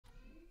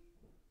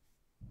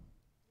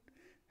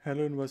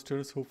Hello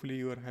investors, hopefully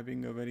you are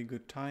having a very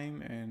good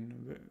time,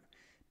 and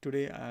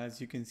today,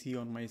 as you can see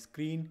on my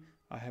screen,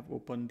 I have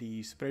opened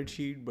the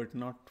spreadsheet, but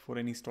not for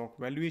any stock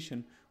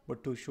valuation,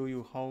 but to show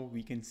you how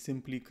we can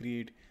simply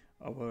create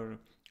our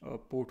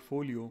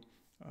portfolio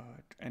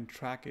and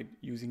track it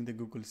using the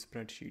Google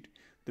spreadsheet.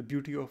 The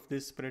beauty of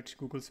this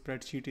Google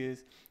spreadsheet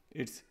is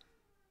it's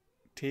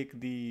take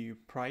the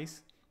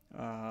price,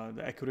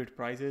 the accurate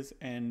prices,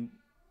 and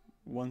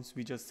once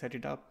we just set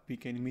it up, we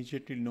can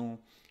immediately know,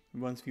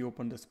 once we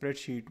open the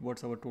spreadsheet,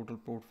 what's our total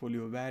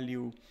portfolio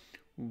value,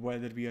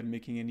 whether we are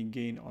making any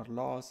gain or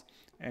loss,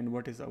 and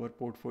what is our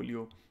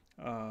portfolio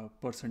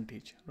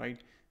percentage,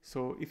 right?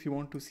 So if you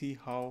want to see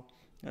how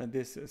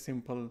this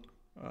simple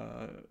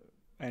uh,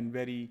 and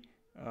very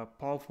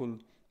powerful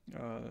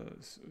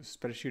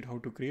spreadsheet how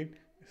to create,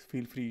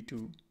 feel free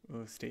to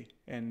stay,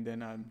 and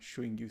then I'm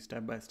showing you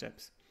step by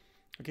steps.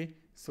 Okay,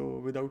 so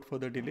without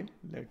further delay,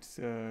 let's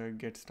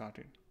get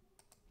started.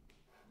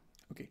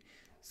 Okay,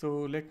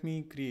 so let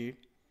me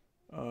create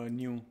a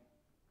new.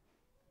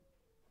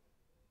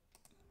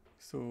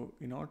 So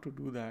in order to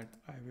do that,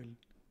 I will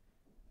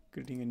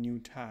creating a new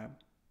tab,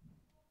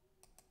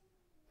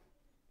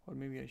 or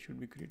maybe I should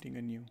be creating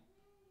a new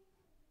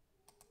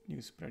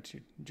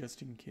spreadsheet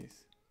just in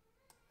case.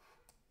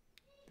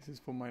 This is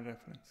for my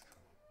reference.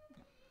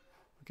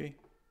 Okay,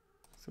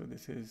 so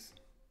this is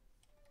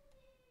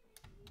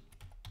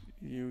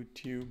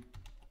YouTube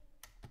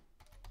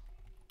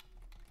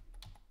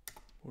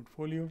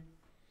portfolio.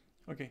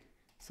 Okay,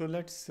 so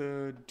let's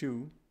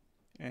do,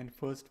 and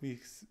first we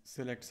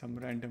select some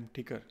random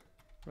ticker,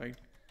 right,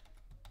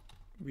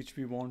 which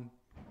we want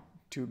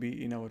to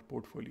be in our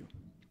portfolio.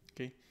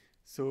 Okay,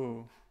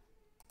 so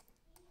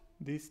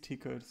these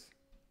tickers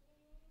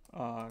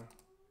are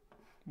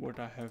what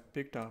I have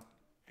picked up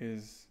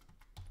is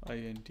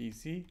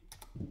INTC,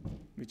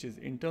 which is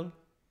Intel,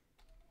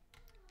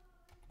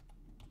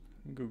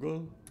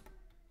 Google,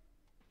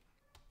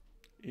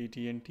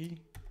 AT&T,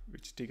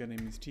 which ticker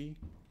name is T,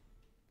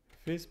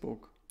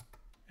 Facebook,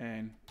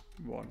 and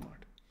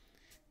Walmart.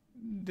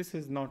 This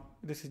is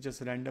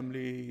just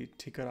randomly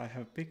ticker I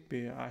have picked.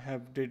 I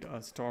have did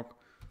a stock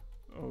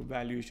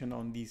valuation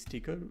on these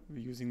ticker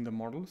using the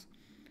models.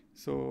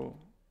 So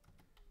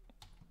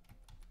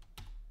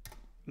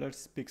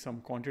let's pick some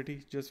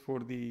quantity just for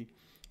the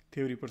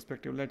theory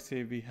perspective. Let's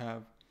say we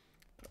have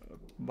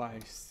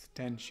buys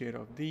 10 share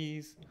of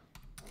these,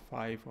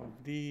 5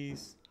 of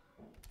these,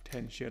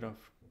 10 share of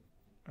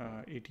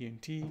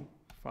AT&T,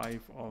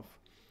 5 of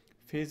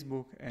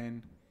Facebook,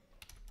 and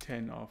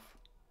 10 of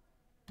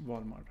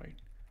Walmart, right?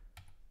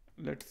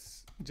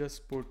 Let's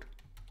just put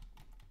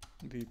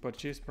the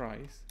purchase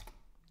price.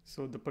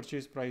 So the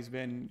purchase price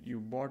when you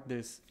bought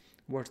this,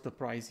 what's the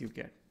price you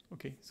get?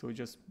 Okay, so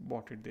just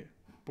bought it there,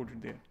 put it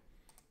there.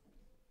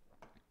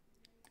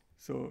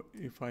 So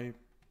if I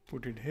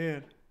put it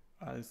here,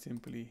 I'll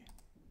simply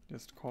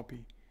just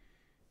copy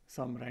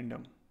some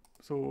random.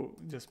 So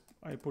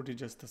I put it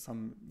just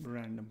some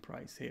random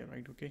price here,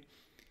 right? Okay,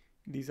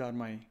 these are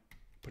my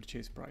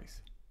purchase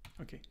price.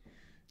 Okay,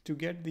 to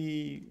get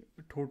the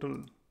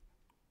total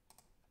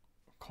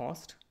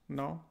cost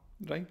now,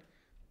 right?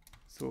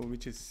 So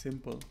which is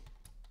simple,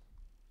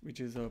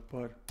 which is a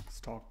per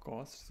stock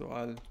cost. So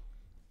I'll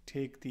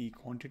take the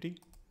quantity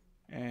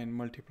and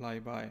multiply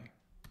by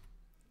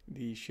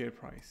the share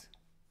price.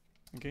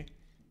 Okay,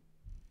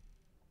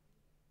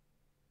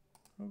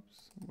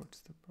 oops, what's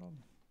the problem?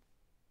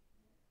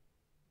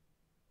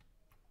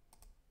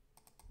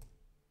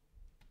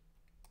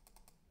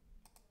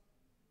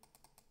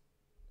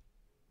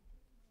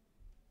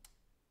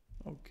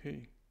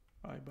 Okay,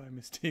 I by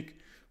mistake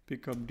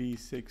pick up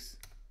D6.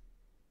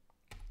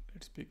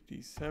 Let's pick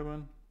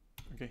D7.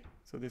 Okay,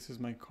 so this is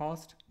my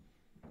cost,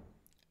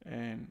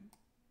 and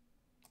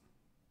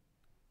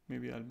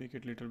maybe I'll make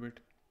it a little bit.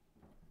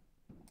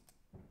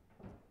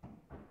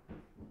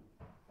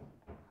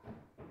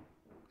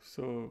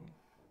 So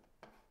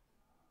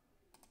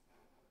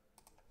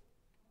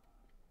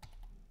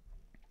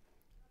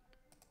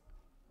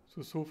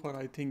so far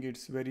I think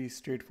it's very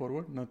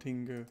straightforward,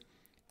 nothing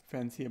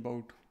fancy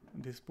about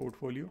this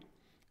portfolio.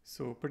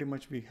 So pretty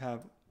much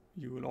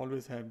you will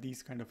always have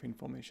these kind of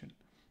information,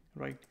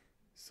 right?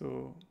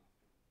 So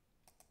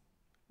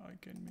I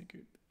can make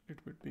it a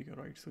little bit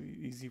bigger, right? So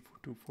easy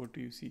for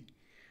you see.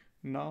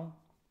 Now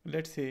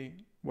let's say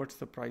what's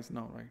the price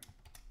now, right?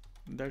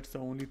 That's the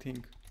only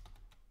thing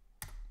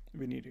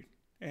we needed.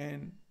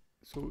 And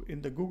so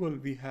in the Google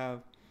we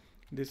have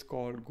this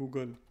called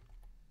Google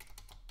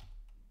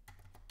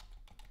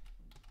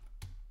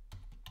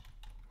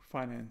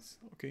Finance.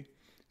 Okay,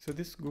 so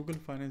this Google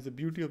Finance, the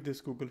beauty of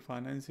this Google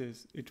Finance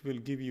is it will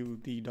give you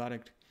the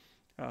direct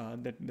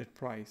that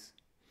price,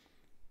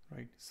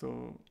 right?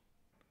 So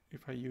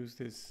if I use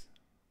this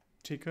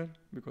ticker,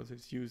 because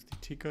it's used the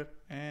ticker,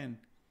 and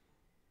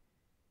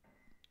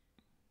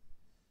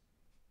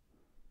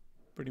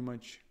pretty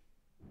much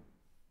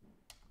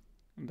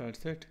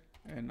that's it,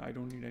 and I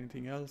don't need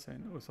anything else.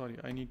 And oh sorry,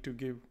 I need to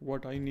give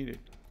what I needed,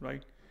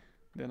 right?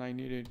 Then I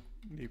needed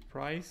the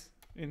price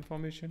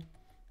information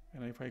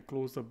and if I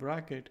close the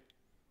bracket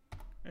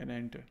and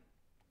enter,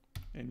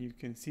 and you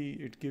can see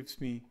it gives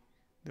me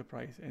the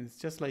price, and it's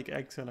just like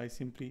Excel. I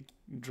simply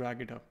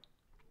drag it up.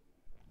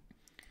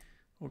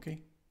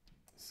 Okay,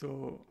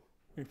 so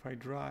if I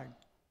drag,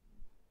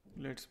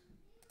 let's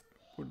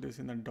put this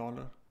in a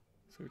dollar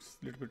so it's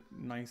a little bit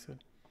nicer.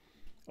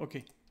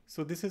 Okay,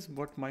 so this is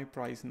what my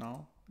price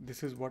now,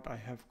 this is what I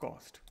have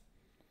cost.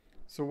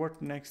 So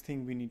what next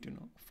thing we need to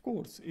know? Of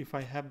course, if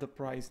I have the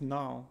price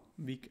now,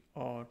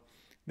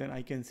 then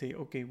I can say,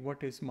 okay,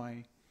 what is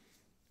my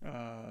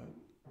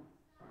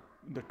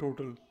the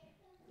total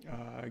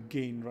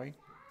gain, right,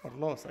 or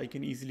loss? I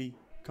can easily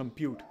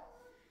compute.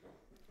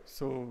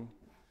 So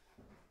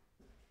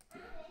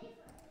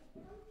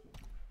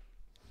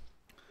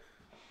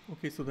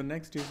okay, so the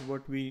next is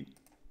what we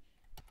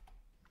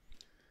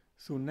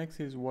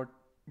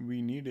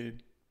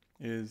needed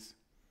is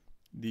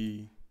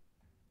the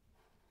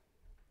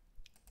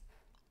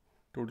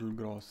total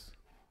gross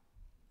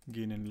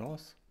gain and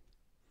loss.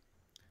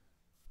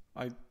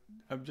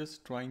 I'm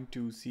just trying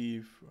to see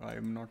if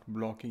I'm not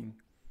blocking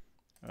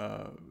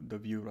the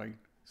view, right?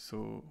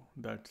 So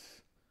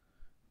that's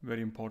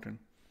very important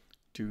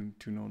to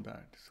know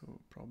that. So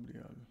probably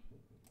I'll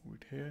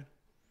put it here.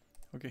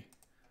 Okay,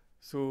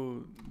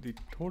 so the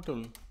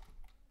total,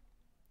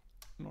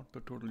 not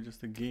the total,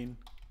 just the gain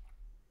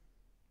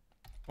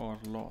or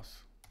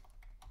loss,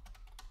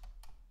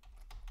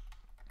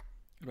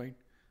 right?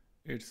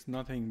 It's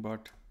nothing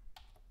but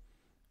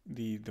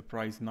the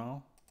price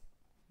now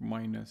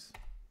minus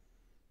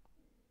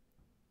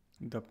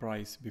the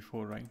price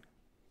before, right,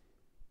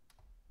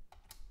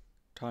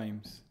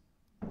 times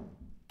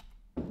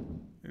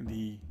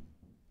the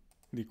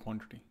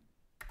quantity,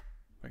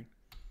 right?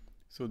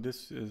 So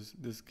this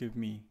give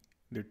me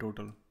the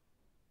total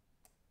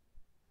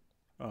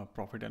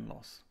profit and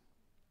loss.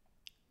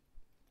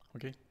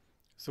 Okay,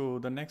 so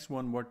the next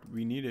one what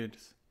we needed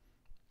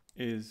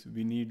is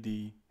we need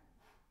the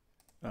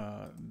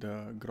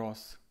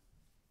gross,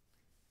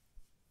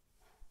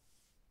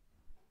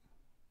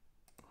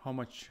 how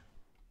much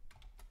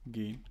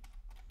gain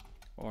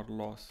or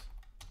loss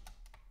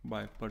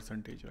by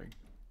percentage, right?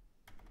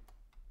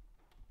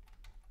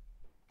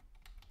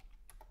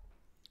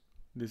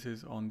 This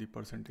is on the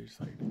percentage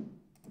side.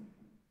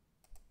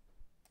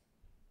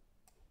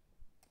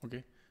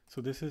 Okay,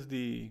 so this is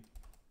the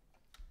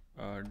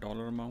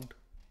dollar amount,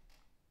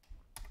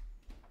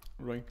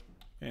 right?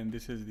 And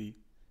this is the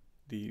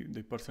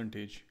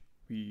percentage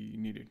we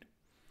needed.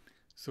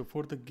 So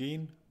for the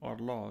gain or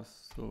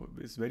loss, so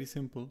it's very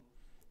simple.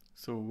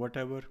 So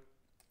whatever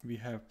we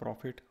have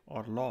profit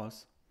or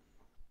loss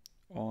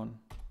on,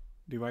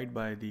 divide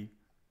by the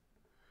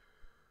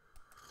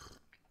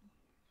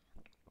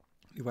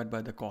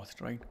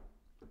cost, right?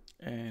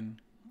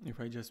 And if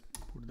I just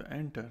put the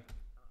enter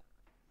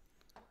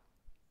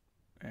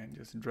and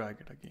just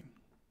drag it again.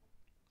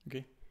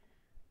 Okay,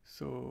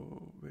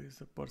 so where is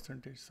the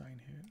percentage sign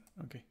here?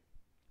 Okay,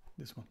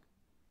 this one.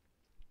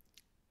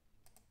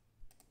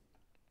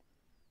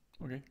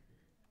 Okay,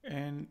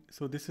 and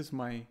so this is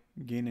my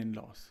gain and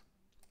loss.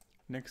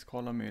 Next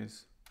column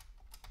is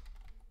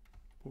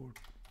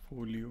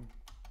portfolio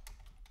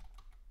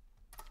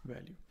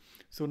value.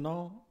 So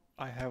now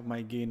I have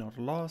my gain or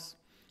loss,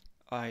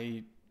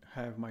 I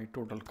have my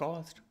total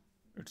cost.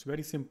 It's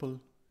very simple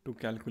to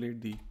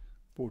calculate the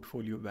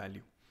portfolio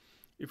value.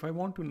 If I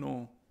want to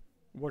know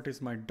what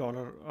is my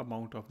dollar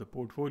amount of the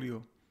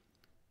portfolio,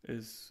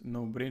 is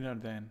no brainer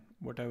than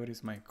whatever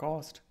is my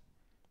cost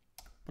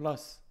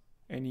plus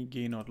any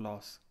gain or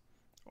loss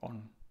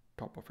on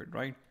top of it,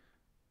 right?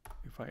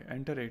 If I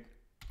enter it,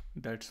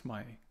 that's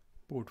my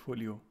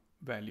portfolio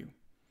value.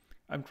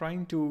 I'm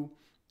trying to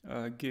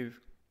give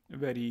a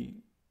very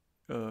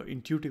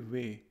intuitive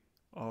way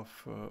of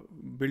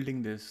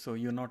building this, so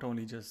you're not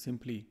only just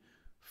simply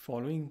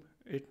following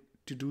it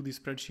to do the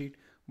spreadsheet,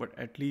 but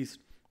at least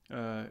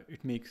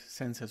it makes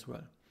sense as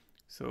well.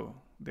 So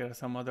there are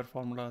some other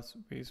formulas,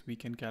 ways we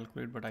can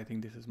calculate, but I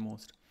think this is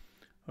most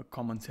a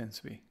common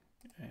sense way.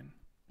 And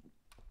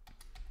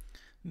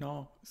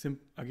now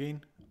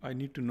again, I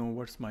need to know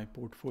what's my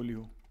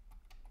portfolio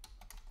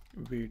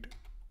weight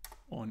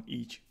on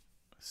each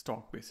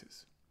stock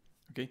basis.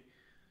 Okay,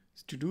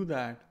 so to do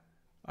that,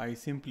 I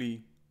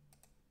simply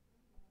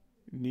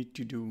need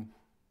to do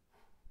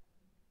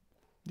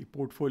the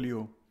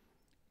portfolio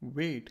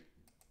weight,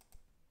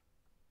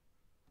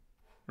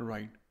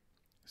 right?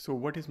 So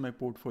what is my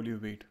portfolio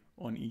weight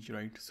on each,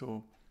 right?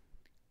 So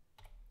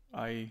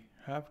I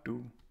have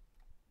to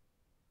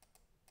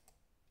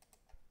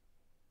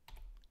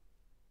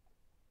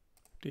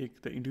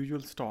take the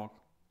individual stock,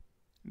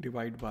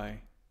 divide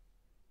by,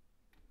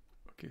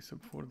 okay, so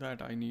for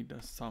that I need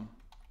a sum.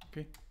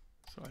 Okay,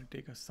 so I'll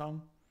take a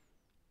sum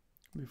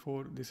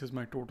before, this is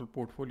my total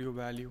portfolio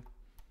value.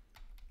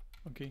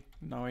 Okay,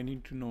 now I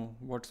need to know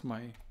what's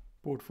my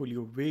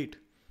portfolio weight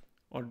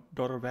or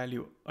dollar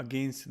value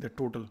against the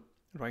total,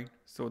 right?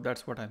 So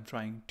that's what I'm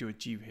trying to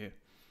achieve here.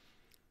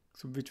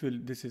 So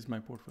this is my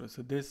portfolio.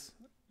 So this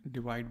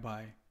divide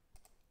by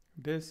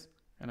this,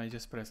 and I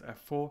just press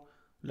F4.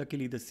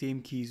 Luckily, the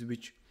same keys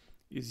which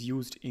is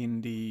used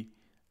in the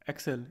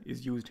Excel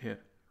is used here.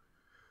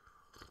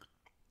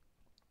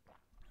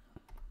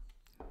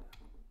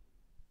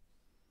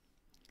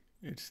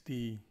 It's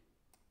the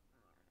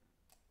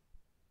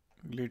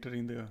later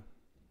in the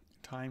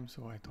time,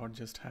 so I thought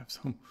just have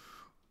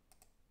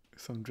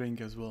some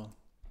drink as well.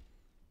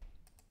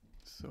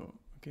 So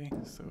okay,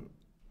 so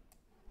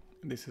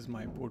this is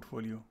my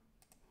portfolio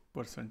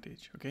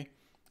percentage. Okay,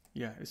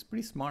 yeah, it's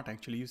pretty smart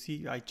actually. You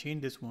see, I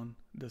changed this one,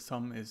 the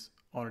sum is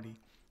already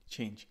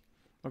changed.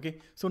 Okay,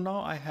 so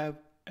now I have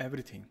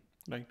everything,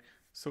 right?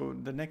 So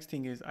the next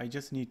thing is I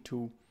just need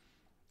to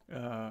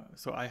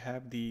so I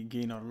have the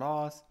gain or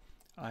loss,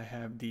 I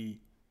have the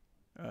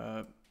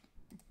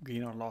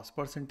gain or loss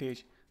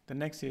percentage. The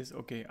next is,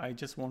 okay, I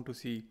just want to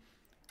see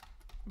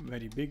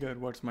very bigger,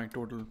 what's my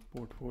total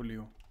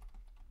portfolio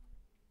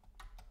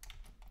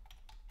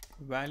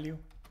value,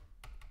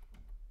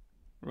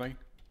 right?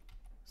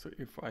 So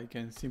if I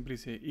can simply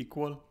say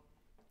equal,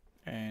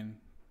 and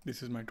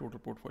this is my total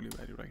portfolio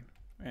value, right?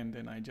 And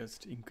then I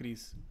just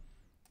increase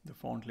the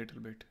font a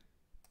little bit,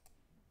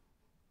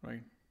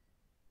 right?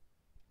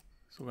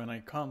 So when I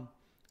come,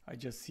 I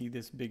just see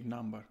this big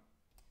number.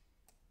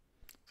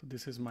 So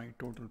this is my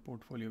total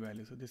portfolio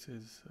value. So this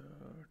is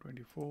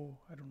 24,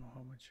 I don't know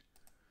how much.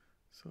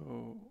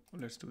 So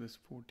let's do this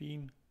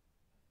 14.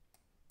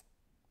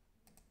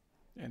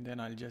 And then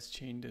I'll just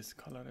change this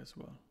color as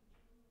well.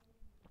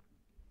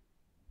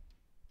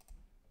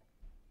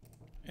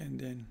 And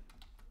then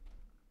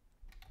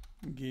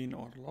gain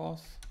or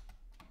loss.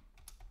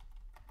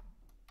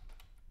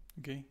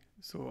 Okay,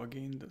 so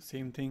again the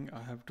same thing,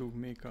 I have to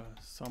make a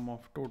sum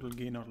of total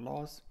gain or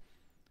loss,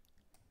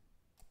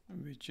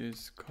 which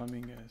is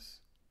coming as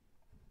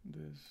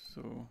this.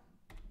 So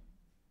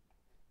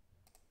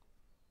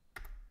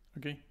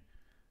okay,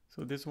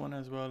 so this one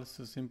as well,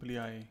 so simply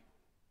I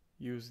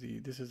use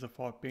this is a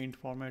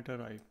paint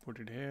formatter, I put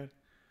it here,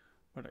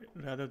 but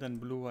rather than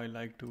blue I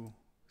like to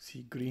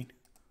see green.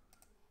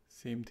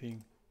 Same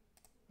thing,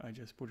 I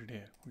just put it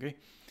here. Okay,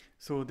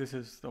 so this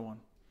is the one.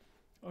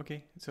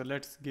 Okay, so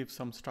let's give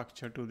some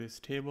structure to this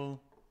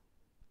table.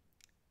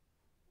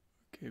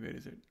 Okay, where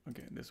is it?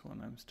 Okay, this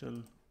one, I'm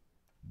still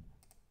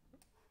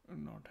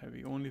not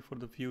heavy, only for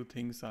the few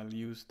things I'll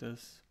use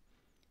this.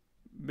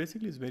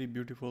 Basically it's very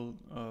beautiful,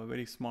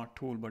 very smart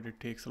tool, but it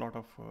takes a lot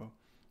of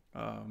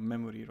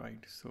memory,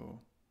 right? So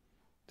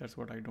that's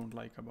what I don't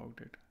like about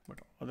it, but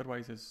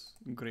otherwise it's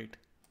great.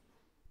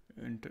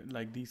 And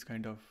like these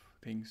kind of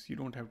things, you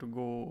don't have to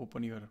go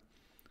open your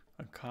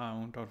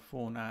account or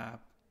phone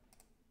app,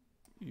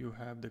 you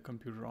have the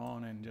computer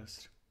on and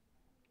just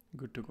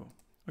good to go.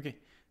 Okay,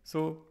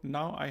 so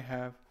now I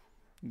have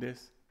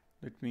this,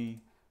 let me,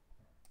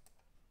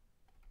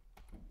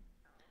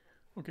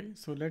 okay,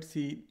 so let's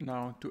see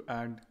now to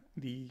add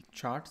the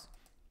charts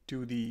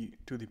to the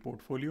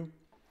portfolio.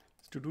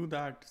 So to do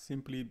that,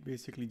 simply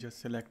basically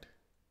just select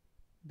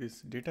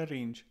this data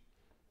range,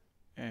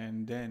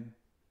 and then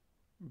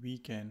we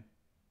can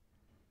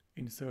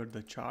insert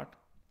the chart.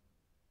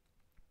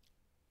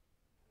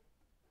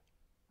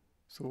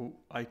 So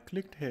I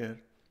clicked here,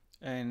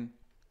 and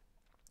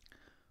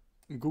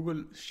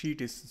Google Sheet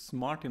is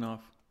smart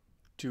enough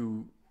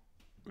to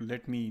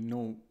let me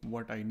know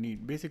what I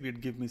need. Basically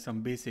it gives me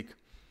some basic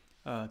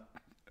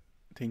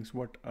things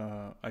what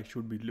I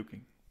should be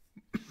looking.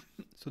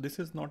 So this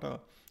is not a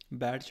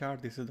bad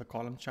chart, this is the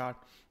column chart,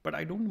 but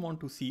I don't want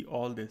to see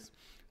all this.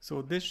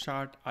 So this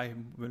chart I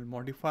will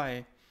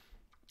modify.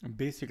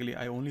 Basically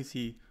I only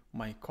see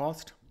my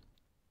cost,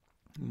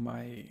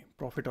 my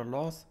profit or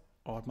loss,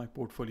 or my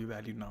portfolio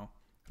value now,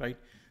 right?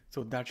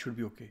 So that should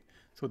be okay.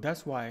 So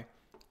that's why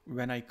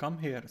when I come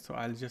here, so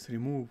I'll just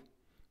remove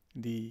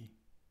the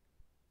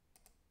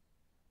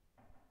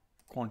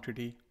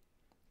quantity,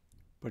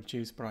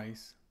 purchase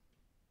price.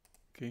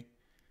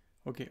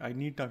 Okay, I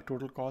need the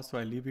total cost, so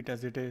I leave it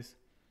as it is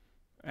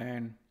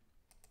and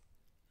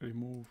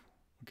remove.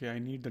 Okay, I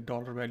need the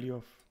dollar value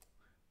of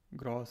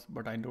gross,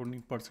 but I don't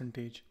need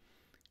percentage,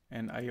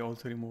 and I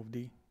also remove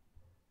the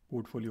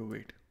portfolio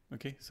weight.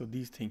 Okay, so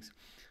these things.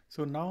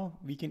 So now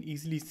we can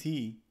easily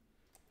see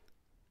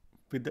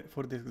with the,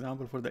 for this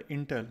example, for the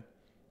Intel,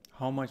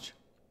 how much,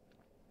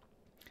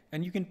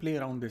 and you can play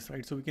around this,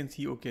 right? So we can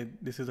see, okay,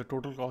 this is the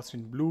total cost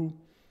in blue,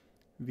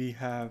 we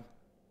have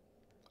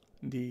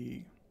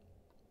the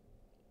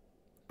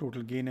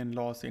total gain and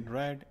loss in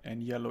red,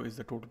 and yellow is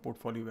the total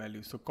portfolio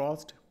value. So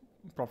cost,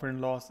 profit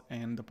and loss,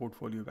 and the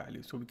portfolio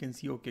value. So we can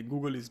see, okay,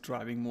 Google is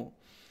driving more,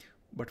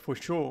 but for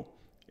sure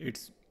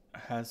it's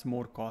has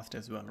more cost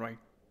as well, right?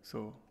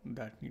 So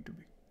that need to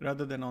be,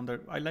 rather than on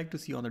the, I like to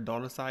see on the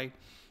dollar side,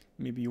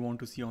 maybe you want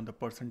to see on the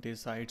percentage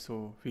side,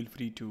 so feel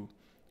free to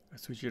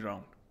switch it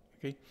around.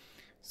 Okay,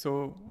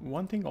 so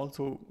one thing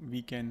also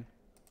we can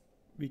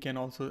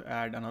also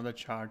add another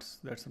charts,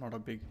 that's not a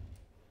big.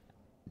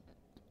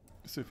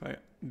 So if I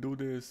do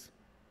this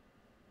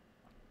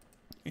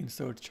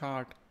insert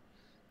chart,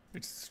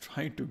 it's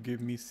trying to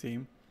give me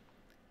same.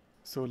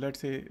 So let's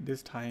say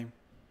this time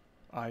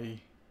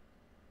I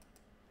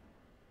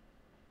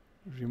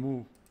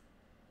remove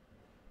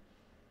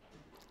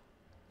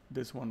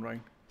this one,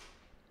 right?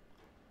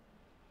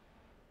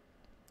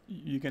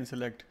 You can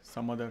select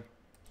some other,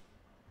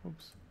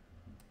 oops.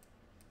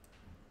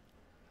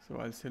 So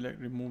I'll select,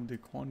 remove the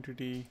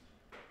quantity,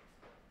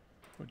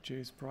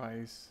 purchase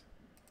price,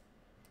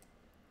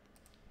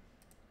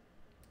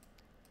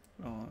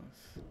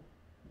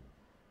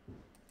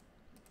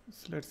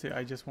 so let's say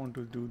I just want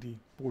to do the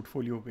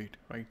portfolio weight,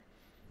 right?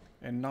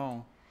 And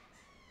now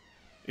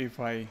if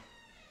I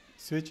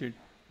switch it,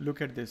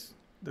 look at this.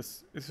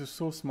 This is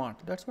so smart.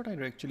 That's what I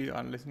actually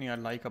I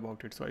like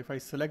about it. So if I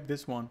select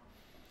this one,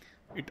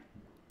 it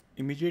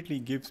immediately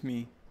gives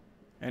me,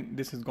 and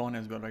this is gone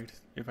as well, right?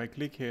 If I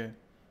click here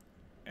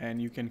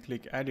and you can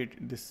click edit,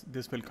 this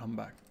will come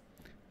back.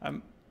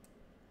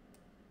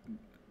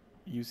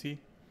 You see,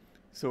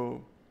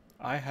 so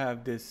I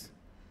have this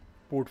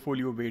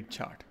portfolio weight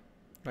chart,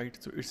 right?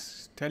 So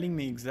it's telling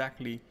me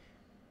exactly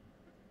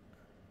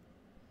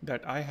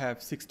that I have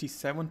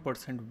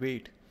 67%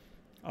 weight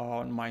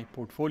on my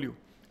portfolio.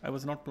 I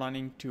was not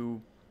planning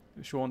to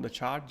show on the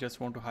chart,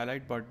 just want to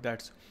highlight, but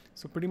that's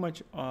so pretty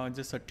much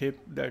just a tip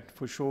that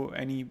for sure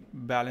any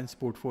balanced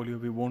portfolio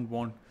we won't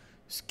want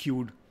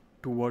skewed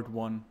toward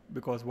one,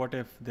 because what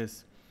if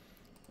this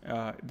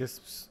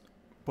this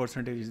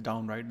percentage is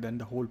down, right? Then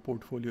the whole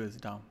portfolio is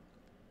down.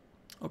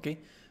 Okay,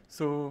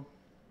 so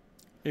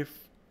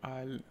if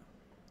I'll,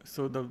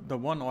 so the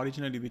one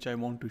originally which I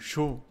want to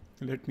show,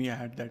 let me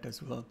add that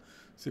as well.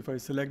 So if I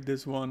select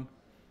this one,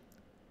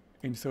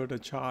 insert a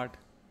chart,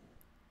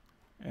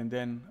 and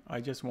then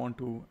I just want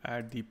to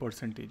add the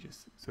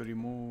percentages. So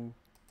remove,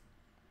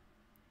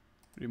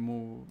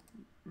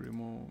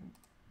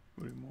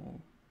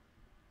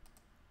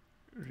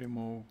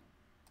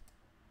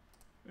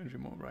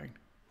 right?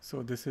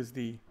 So this is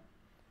the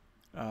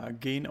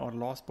gain or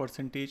loss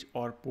percentage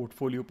or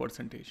portfolio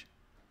percentage.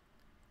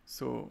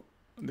 So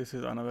this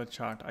is another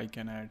chart I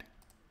can add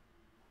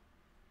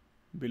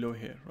below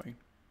here, right?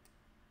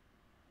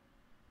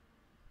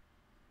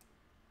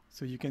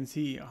 So you can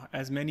see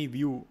as many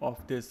view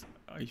of this,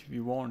 if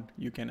you want,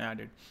 you can add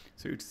it.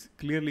 So it's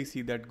clearly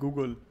see that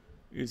Google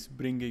is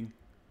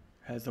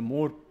has a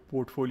more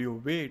portfolio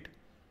weight,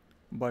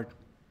 but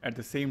at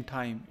the same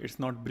time, it's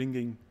not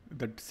bringing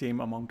the same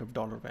amount of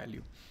dollar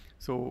value.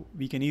 So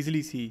we can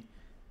easily see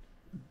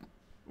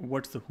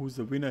who's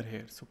the winner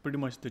here. So pretty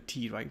much the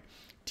T, right?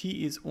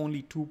 T is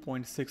only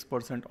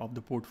 2.6% of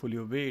the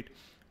portfolio weight,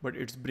 but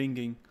it's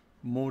bringing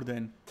more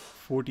than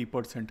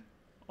 40%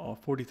 or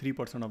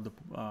 43%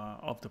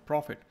 of the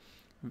profit.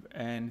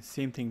 And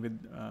same thing with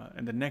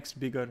and the next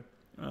bigger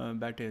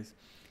bet is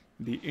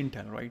the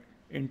Intel, right?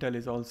 Intel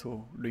is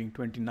also doing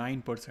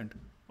 29%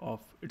 of,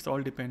 it's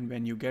all depend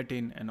when you get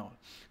in and all.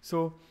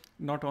 So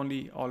not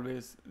only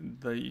always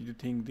you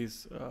think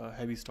these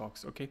heavy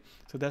stocks, okay?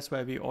 So that's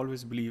why we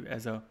always believe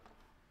as a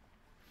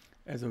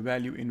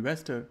value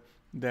investor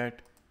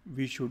that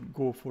we should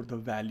go for the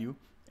value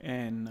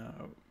and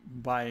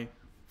buy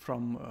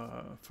from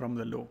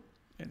the low.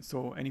 And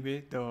so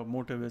anyway, the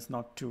motive is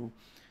not to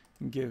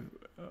give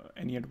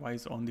any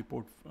advice on the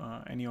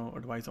any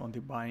advice on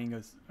the buying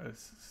as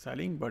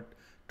selling, but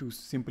to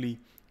simply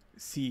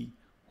see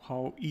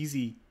how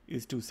easy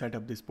is to set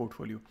up this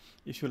portfolio.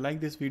 If you like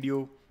this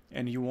video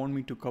and you want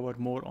me to cover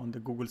more on the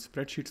Google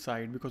spreadsheet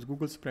side, because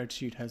Google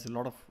spreadsheet has a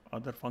lot of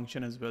other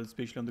function as well,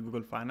 especially on the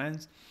Google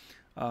Finance,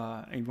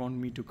 and you want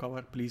me to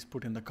cover, please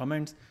put in the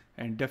comments,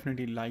 and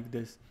definitely like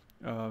this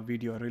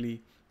video.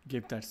 Really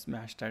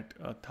smash that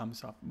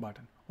thumbs up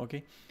button.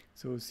 Okay,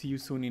 so see you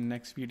soon in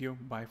next video.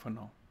 Bye for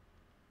now.